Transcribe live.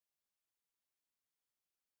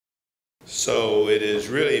So it is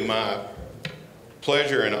really my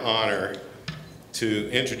pleasure and honor to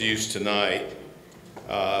introduce tonight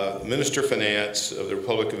Minister of Finance of the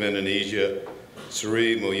Republic of Indonesia,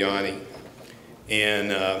 Sri Mulyani.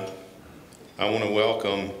 And I want to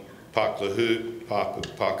welcome Pak Luhut,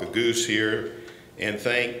 Pak Agus here, and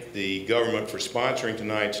thank the government for sponsoring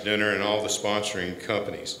tonight's dinner and all the sponsoring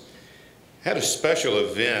companies. Had a special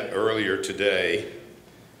event earlier today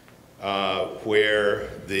where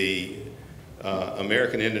the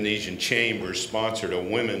American Indonesian Chamber sponsored a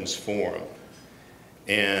women's forum,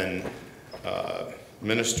 and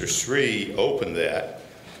Minister Sri opened that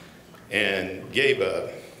and gave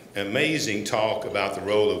an amazing talk about the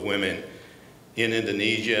role of women in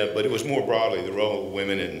Indonesia, but it was more broadly the role of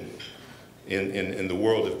women in the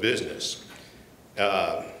world of business.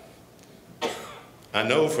 I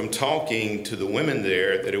know from talking to the women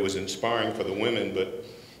there that it was inspiring for the women, but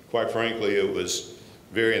quite frankly, it was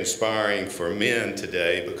very inspiring for men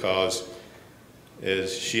today, because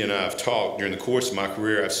as she and I have talked, during the course of my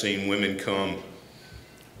career, I've seen women come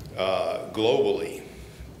globally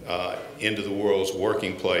into the world's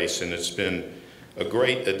working place, and it's been a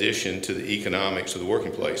great addition to the economics of the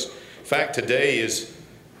working place. In fact, today is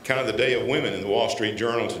kind of the day of women. In the Wall Street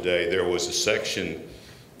Journal today, there was a section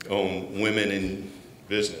on women in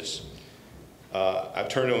business. I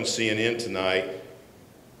turned on CNN tonight,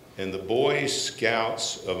 and the Boy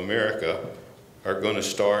Scouts of America are going to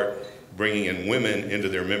start bringing in women into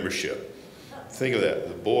their membership. Think of that,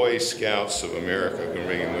 the Boy Scouts of America are going to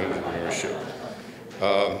bring in women into their membership.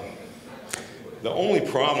 The only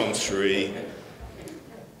problem, Sri,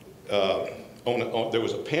 there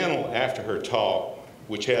was a panel after her talk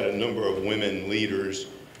which had a number of women leaders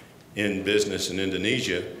in business in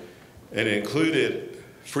Indonesia, and it included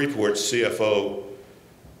Freeport's CFO,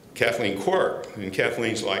 Kathleen Quirk. And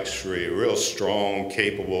Kathleen's like Sri, a real strong,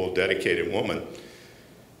 capable, dedicated woman.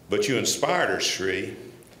 But you inspired her, Sri.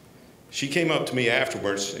 She came up to me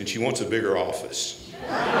afterwards, and she wants a bigger office.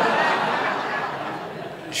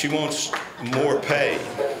 She wants more pay.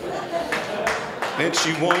 And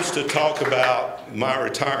she wants to talk about my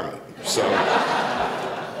retirement. So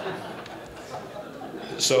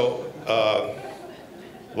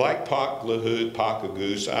like Pak Luhut, Pak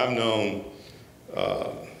Agus, I've known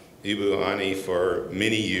Ibu Ani for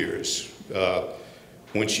many years.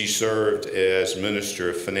 When she served as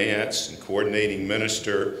Minister of Finance and Coordinating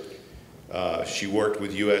Minister, she worked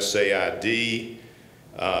with USAID.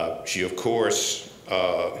 She, of course,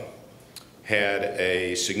 had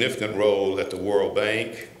a significant role at the World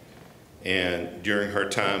Bank, and during her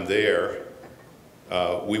time there,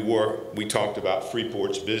 we talked about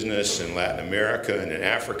Freeport's business in Latin America and in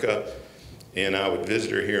Africa, and I would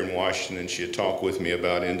visit her here in Washington, and she'd talk with me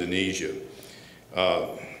about Indonesia.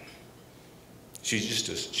 She's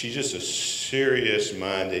just a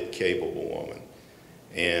serious-minded, capable woman,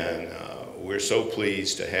 and we're so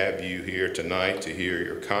pleased to have you here tonight to hear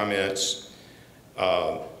your comments.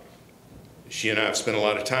 She and I have spent a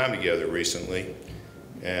lot of time together recently,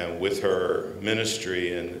 and with her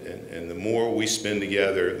ministry, and the more we spend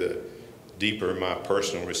together, the deeper my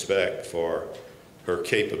personal respect for her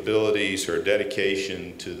capabilities, her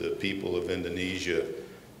dedication to the people of Indonesia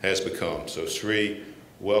has become. So Sri,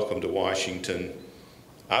 welcome to Washington.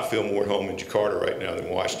 I feel more at home in Jakarta right now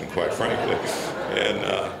than Washington, quite frankly.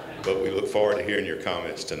 But we look forward to hearing your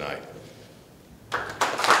comments tonight.